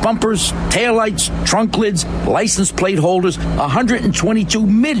Motors has bumpers, taillights, trunk lids, license plate holders, 122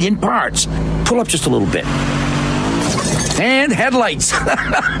 million parts. Pull up just a little bit. And headlights.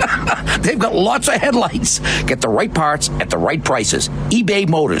 They've got lots of headlights. Get the right parts at the right prices. eBay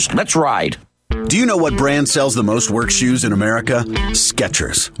Motors. Let's ride. Do you know what brand sells the most work shoes in America?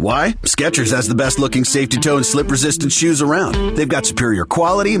 Skechers. Why? Skechers has the best looking safety toe and slip resistant shoes around. They've got superior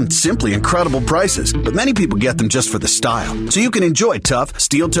quality and simply incredible prices, but many people get them just for the style. So you can enjoy tough,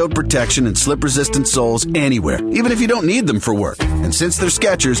 steel-toed protection and slip resistant soles anywhere, even if you don't need them for work. And since they're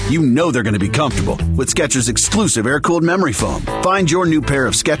Skechers, you know they're going to be comfortable with Skechers exclusive air-cooled memory foam. Find your new pair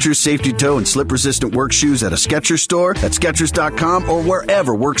of Skechers safety toe and slip resistant work shoes at a Skechers store, at Skechers.com, or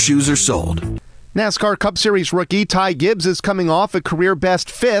wherever work shoes are sold. NASCAR Cup Series rookie Ty Gibbs is coming off a career-best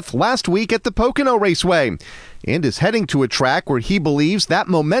 5th last week at the Pocono Raceway and is heading to a track where he believes that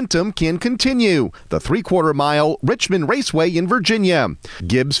momentum can continue, the 3/4-mile Richmond Raceway in Virginia.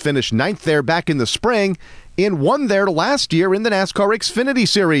 Gibbs finished 9th there back in the spring and won there last year in the NASCAR Xfinity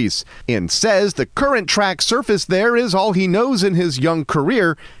Series, and says the current track surface there is all he knows in his young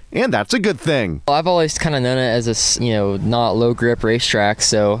career, and that's a good thing. Well, I've always kind of known it as a, not low grip racetrack,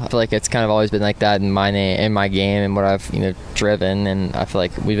 so I feel like it's kind of always been like that in my game and what I've, driven, and I feel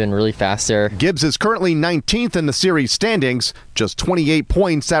like we've been really fast there. Gibbs is currently 19th in the series standings, just 28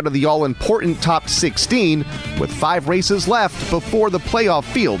 points out of the all-important top 16, with 5 races left before the playoff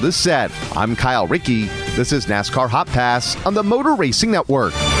field is set. I'm Kyle Rickey. This is NASCAR Hot Pass on the Motor Racing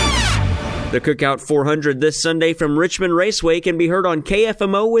Network. The Cookout 400 this Sunday from Richmond Raceway can be heard on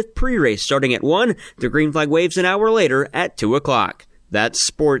KFMO with pre-race starting at 1. The green flag waves an hour later at 2 o'clock. That's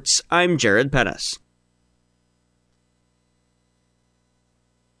sports. I'm Jared Pettis.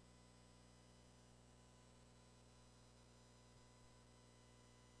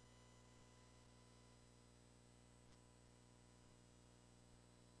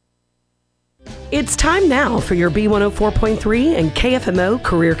 It's time now for your B104.3 and KFMO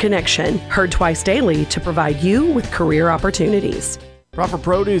Career Connection, heard twice daily to provide you with career opportunities. Crawford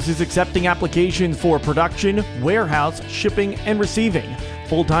Produce is accepting applications for production, warehouse, shipping, and receiving.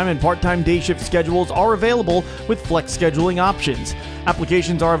 Full-time and part-time day shift schedules are available with flex scheduling options.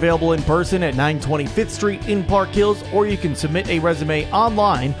 Applications are available in person at 920 5th Street in Park Hills, or you can submit a resume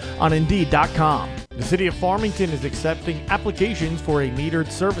online on Indeed.com. The City of Farmington is accepting applications for a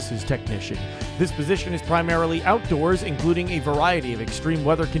metered services technician. This position is primarily outdoors, including a variety of extreme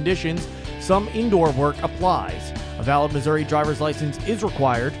weather conditions. Some indoor work applies. A valid Missouri driver's license is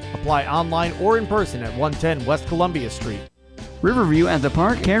required. Apply online or in person at 110 West Columbia Street. Riverview at the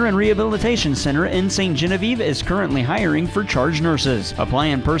Park Care and Rehabilitation Center in St. Genevieve is currently hiring for charge nurses. Apply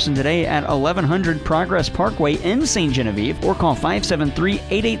in person today at 1100 Progress Parkway in St. Genevieve or call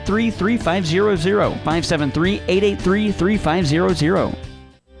 573-883-3500. 573-883-3500.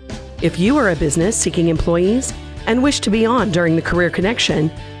 If you are a business seeking employees and wish to be on during the Career Connection,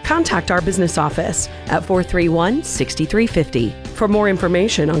 contact our business office at 431-6350. For more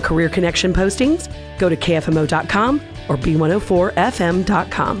information on Career Connection postings, go to KFMO.com or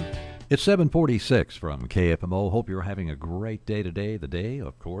B104FM.com. It's 7:46 from KFMO. Hope you're having a great day today. The day,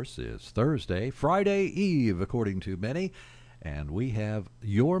 of course, is Thursday, Friday Eve, according to many. And we have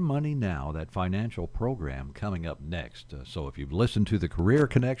Your Money Now, that financial program, coming up next. So if you've listened to the Career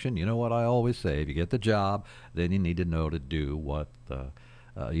Connection, you know what I always say. If you get the job, then you need to know what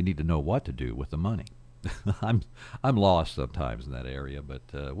to do with the money. I'm lost sometimes in that area,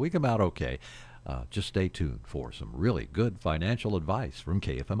 but we come out okay. Just stay tuned for some really good financial advice from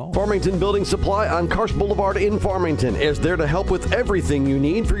KFMO. Farmington Building Supply on Karst Boulevard in Farmington is there to help with everything you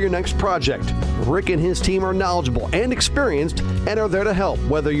need for your next project. Rick and his team are knowledgeable and experienced and are there to help,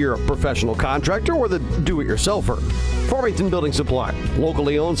 whether you're a professional contractor or the do-it-yourselfer. Farmington Building Supply,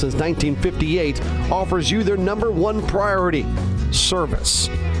 locally owned since 1958, offers you their #1 priority, service.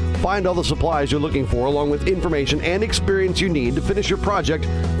 Find all the supplies you're looking for along with information and experience you need to finish your project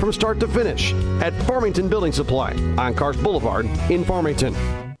from start to finish at Farmington Building Supply on Karst Boulevard in Farmington.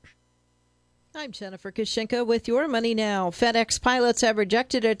 I'm Jennifer Kushinka with Your Money Now. FedEx pilots have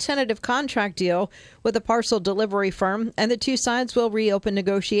rejected a tentative contract deal with a parcel delivery firm, and the two sides will reopen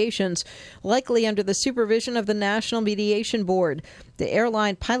negotiations, likely under the supervision of the National Mediation Board. The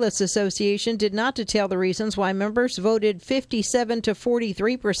Airline Pilots Association did not detail the reasons why members voted 57 to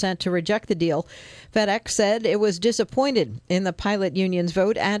 43% to reject the deal. FedEx said it was disappointed in the pilot union's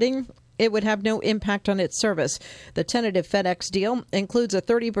vote, adding it would have no impact on its service. The tentative FedEx deal includes a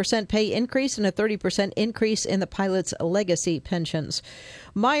 30% pay increase and a 30% increase in the pilots' legacy pensions.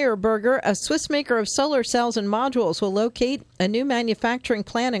 Meyer Burger, a Swiss maker of solar cells and modules, will locate a new manufacturing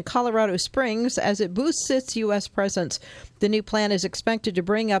plant in Colorado Springs as it boosts its U.S. presence. The new plant is expected to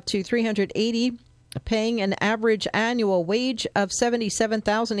bring up to 380, paying an average annual wage of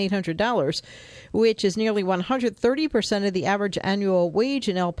 $77,800, which is nearly 130% of the average annual wage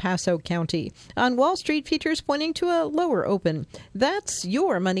in El Paso County. On Wall Street, futures pointing to a lower open. That's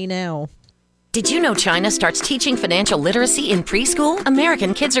Your Money Now. Did you know China starts teaching financial literacy in preschool?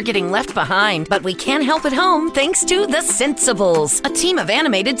 American kids are getting left behind, but we can help at home thanks to The Sensibles, a team of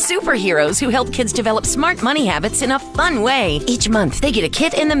animated superheroes who help kids develop smart money habits in a fun way. Each month, they get a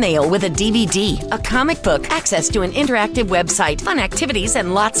kit in the mail with a DVD, a comic book, access to an interactive website, fun activities,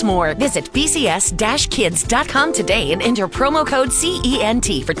 and lots more. Visit bcs-kids.com today and enter promo code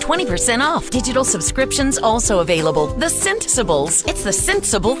CENT for 20% off. Digital subscriptions also available. The Sensibles. It's the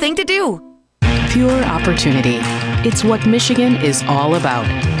sensible thing to do. Pure opportunity. It's what Michigan is all about.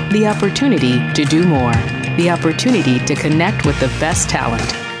 The opportunity to do more. The opportunity to connect with the best talent.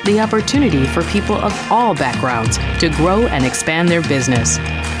 The opportunity for people of all backgrounds to grow and expand their business.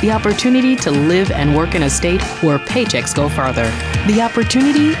 The opportunity to live and work in a state where paychecks go farther. The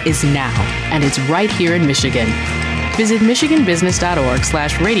opportunity is now, and it's right here in Michigan. Visit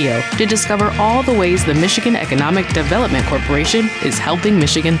michiganbusiness.org/radio to discover all the ways the Michigan Economic Development Corporation is helping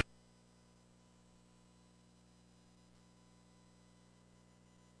Michigan.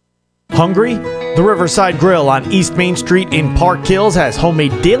 Hungry? The Riverside Grill on East Main Street in Park Hills has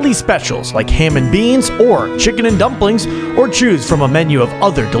homemade daily specials like ham and beans or chicken and dumplings, or choose from a menu of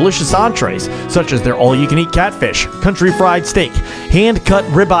other delicious entrees such as their all-you-can-eat catfish, country fried steak, hand-cut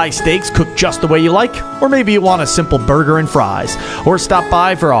ribeye steaks cooked just the way you like, or maybe you want a simple burger and fries. Or stop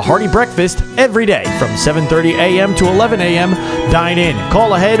by for a hearty breakfast every day from 7:30 a.m. to 11 a.m. Dine in,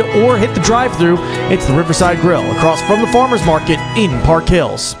 call ahead, or hit the drive-thru. It's the Riverside Grill across from the Farmers Market in Park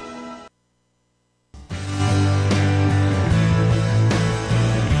Hills.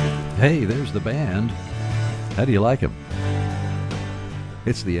 Hey, there's the band. How do you like them?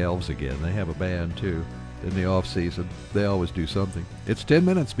 It's the Elves again. They have a band, too, in the off-season. They always do something. It's 10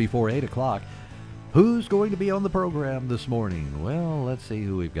 minutes before 8 o'clock. Who's going to be on the program this morning? Well, let's see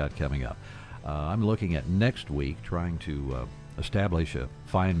who we've got coming up. I'm looking at next week, trying to establish a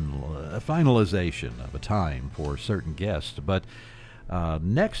finalization of a time for certain guests. But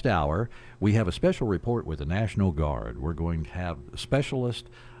next hour, we have a special report with the National Guard. We're going to have specialist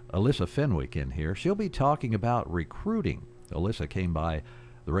Alyssa Fenwick in here. She'll be talking about recruiting. Alyssa came by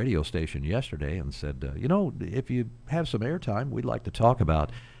the radio station yesterday and said, if you have some airtime, we'd like to talk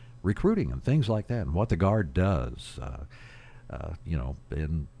about recruiting and things like that and what the Guard does,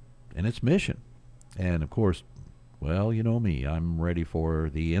 in its mission. And, of course, well, you know me. I'm ready for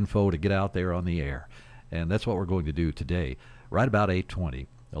the info to get out there on the air. And that's what we're going to do today. Right about 8:20,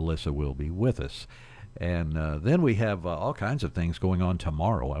 Alyssa will be with us. And then we have all kinds of things going on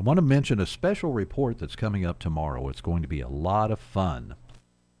tomorrow. I want to mention a special report that's coming up tomorrow. It's going to be a lot of fun.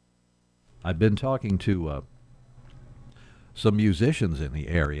 I've been talking to some musicians in the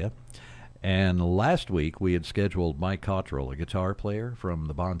area, and last week we had scheduled Mike Cottrell, a guitar player from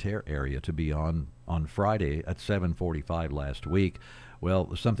the Bonne Terre area, to be on Friday at 7:45 last week.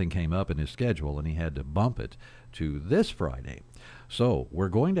 Well, something came up in his schedule, and he had to bump it to this Friday. So we're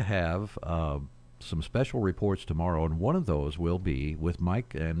going to have some special reports tomorrow, and one of those will be with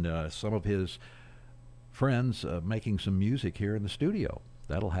Mike and some of his friends making some music here in the studio.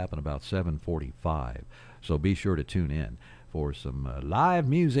 That'll happen about 7:45, so be sure to tune in for some live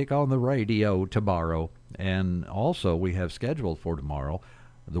music on the radio tomorrow. And also we have scheduled for tomorrow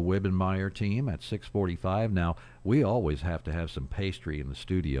the Wibbenmeyer team at 6:45. Now, we always have to have some pastry in the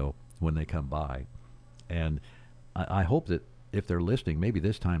studio when they come by, and I hope that if they're listening, maybe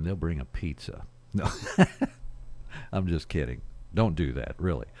this time they'll bring a pizza. No, I'm just kidding. Don't do that,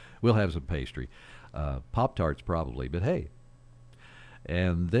 really. We'll have some pastry. Pop-Tarts probably, but hey.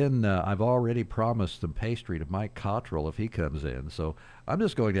 And then I've already promised some pastry to Mike Cottrell if he comes in. So I'm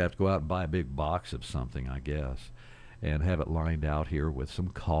just going to have to go out and buy a big box of something, I guess, and have it lined out here with some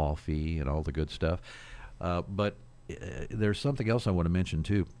coffee and all the good stuff. But there's something else I want to mention,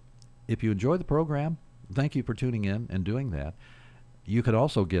 too. If you enjoy the program, thank you for tuning in and doing that. You could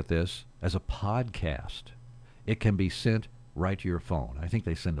also get this as a podcast. It can be sent right to your phone. I think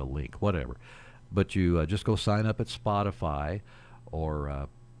they send a link, whatever. But you just go sign up at Spotify or,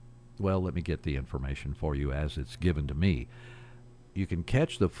 let me get the information for you as it's given to me. You can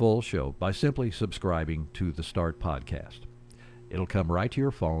catch the full show by simply subscribing to the Start Podcast. It'll come right to your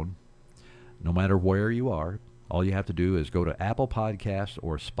phone, no matter where you are. All you have to do is go to Apple Podcasts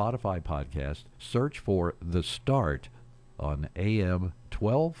or Spotify Podcasts, search for The Start on AM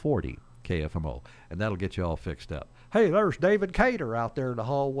 1240 KFMO, and that'll get you all fixed up. Hey, there's David Cater out there in the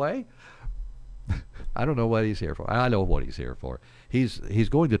hallway. I don't know what he's here for. I know what he's here for. He's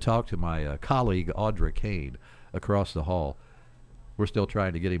going to talk to my colleague Audra Kane across the hall. We're still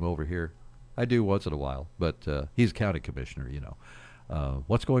trying to get him over here. I do once in a while, but he's county commissioner,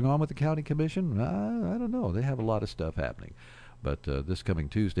 What's going on with the county commission? I don't know. They have a lot of stuff happening. But this coming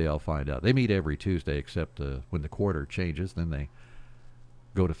Tuesday, I'll find out. They meet every Tuesday except when the quarter changes. Then they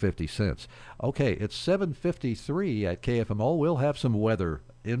go to 50 cents. Okay, it's 7:53 at KFMO. We'll have some weather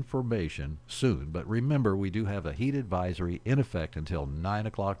information soon. But remember, we do have a heat advisory in effect until 9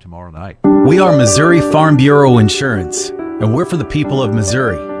 o'clock tomorrow night. We are Missouri Farm Bureau Insurance, and we're for the people of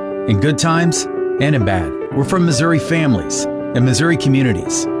Missouri, in good times and in bad. We're for Missouri families and Missouri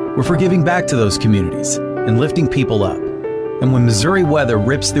communities. We're for giving back to those communities and lifting people up. And when Missouri weather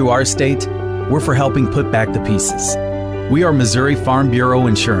rips through our state, we're for helping put back the pieces. We are Missouri Farm Bureau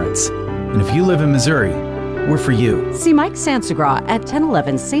Insurance, and if you live in Missouri, we're for you. See Mike Sansagra at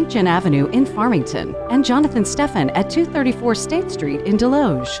 1011 St. John Avenue in Farmington and Jonathan Steffen at 234 State Street in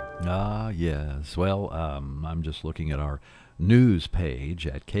Deloge. Yes. Well, I'm just looking at our news page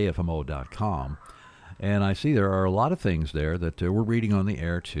at KFMO.com, and I see there are a lot of things there that we're reading on the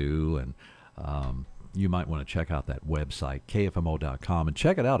air too, and you might want to check out that website, KFMO.com, and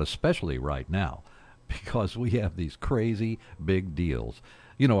check it out especially right now because we have these crazy big deals.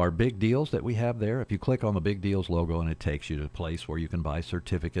 You know, our big deals that we have there, if you click on the Big Deals logo and it takes you to a place where you can buy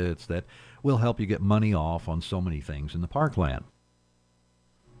certificates that will help you get money off on so many things in the parkland.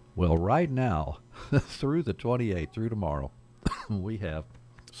 Well, right now, through the 28th, through tomorrow, we have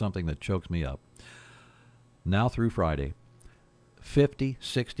something that chokes me up. Now through Friday, 50,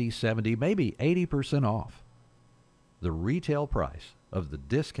 60, 70, maybe 80% off the retail price of the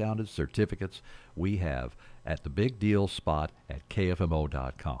discounted certificates we have at the big deal spot at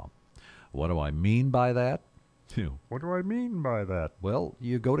KFMO.com. What do I mean by that? What do I mean by that? Well,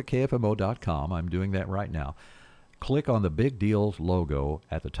 you go to KFMO.com. I'm doing that right now. Click on the Big Deals logo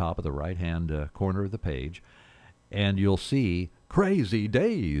at the top of the right-hand corner of the page, and you'll see Crazy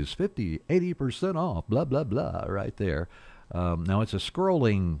Days, 50, 80% off, blah, blah, blah, right there. Now, it's a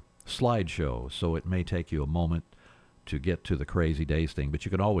scrolling slideshow, so it may take you a moment to get to the Crazy Days thing, but you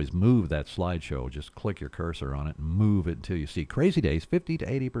can always move that slideshow. Just click your cursor on it and move it until you see Crazy Days, 50 to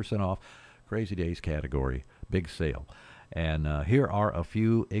 80% off, Crazy Days category, big sale. And here are a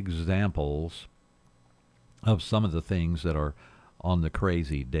few examples of some of the things that are on the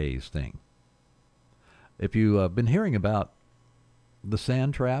Crazy Days thing. If you've been hearing about the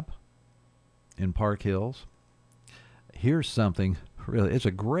Sand Trap in Park Hills, here's something really, it's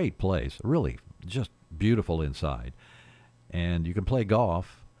a great place, really just beautiful inside. And you can play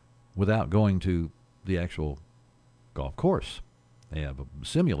golf without going to the actual golf course. They have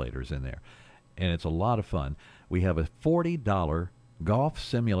simulators in there, and it's a lot of fun. We have a $40 golf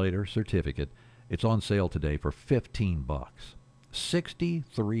simulator certificate. It's on sale today for $15.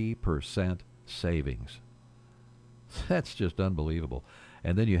 63% savings. That's just unbelievable.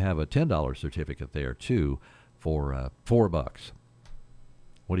 And then you have a $10 certificate there, too, for $4.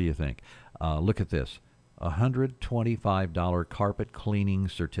 What do you think? Look at this. $125 carpet cleaning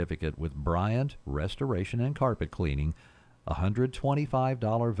certificate with Bryant Restoration and Carpet Cleaning.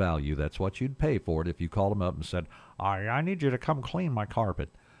 $125 value. That's what you'd pay for it if you called them up and said, I need you to come clean my carpet.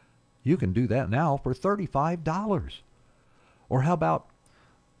 You can do that now for $35. Or how about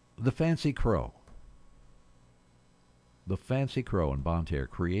the Fancy Crow? The Fancy Crow in Bonne Terre.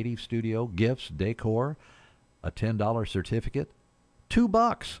 Creative Studio, gifts, decor, a $10 certificate,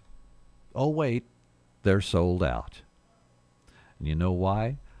 $2. Oh, wait, they're sold out. And you know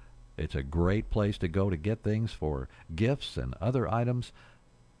why? It's a great place to go to get things for gifts and other items.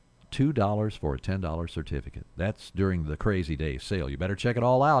 $2 for a $10 certificate. That's during the Crazy Days sale. You better check it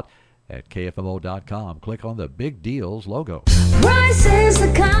all out at KFMO.com. Click on the Big Deals logo. Prices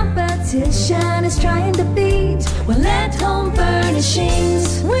the competition is trying to beat. Well, at Home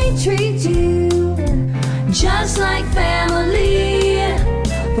Furnishings, we treat you just like family.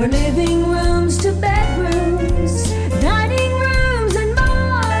 For living rooms to bedrooms, dining rooms and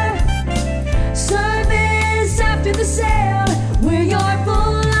more. Service after the sale, we're your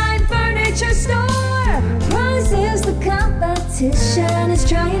full-line furniture store. Prices the competition is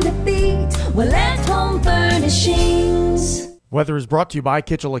trying to beat. Well, at Home Furnishings. Weather is brought to you by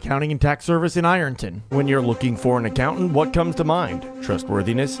Kitchell Accounting and Tax Service in Ironton. When you're looking for an accountant, what comes to mind?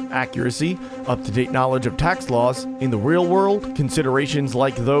 Trustworthiness, accuracy, up-to-date knowledge of tax laws. In the real world, considerations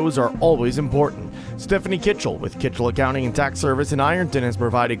like those are always important. Stephanie Kitchell with Kitchell Accounting and Tax Service in Ironton has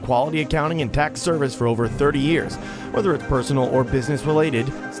provided quality accounting and tax service for over 30 years. Whether it's personal or business related,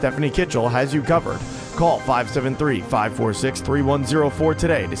 Stephanie Kitchell has you covered. Call 573-546-3104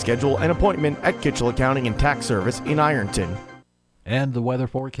 today to schedule an appointment at Kitchell Accounting and Tax Service in Ironton. And the weather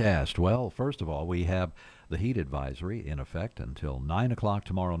forecast. Well, first of all, we have the heat advisory in effect until 9 o'clock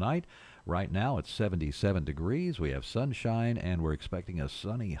tomorrow night. Right now it's 77 degrees. We have sunshine, and we're expecting a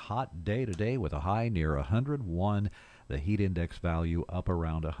sunny, hot day today with a high near 101. The heat index value up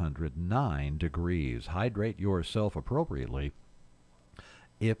around 109 degrees. Hydrate yourself appropriately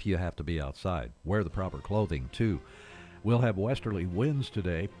if you have to be outside. Wear the proper clothing, too. We'll have westerly winds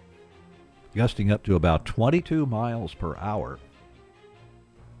today, gusting up to about 22 miles per hour.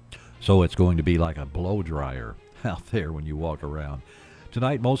 So it's going to be like a blow dryer out there when you walk around.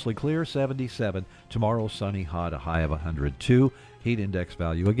 Tonight, mostly clear, 77. Tomorrow, sunny, hot, a high of 102. Heat index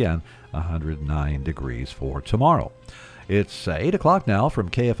value, again, 109 degrees for tomorrow. It's 8 o'clock now from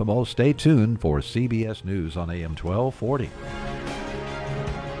KFMO. Stay tuned for CBS News on AM 1240.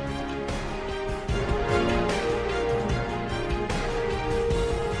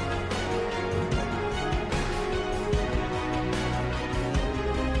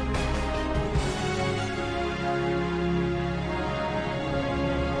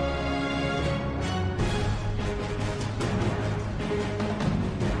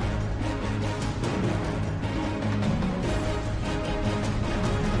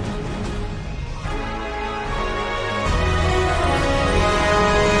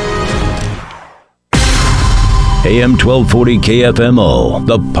 AM 1240 KFMO,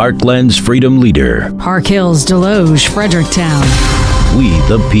 the Parkland's freedom leader. Park Hills, Deloge, Fredericktown. We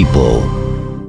the people.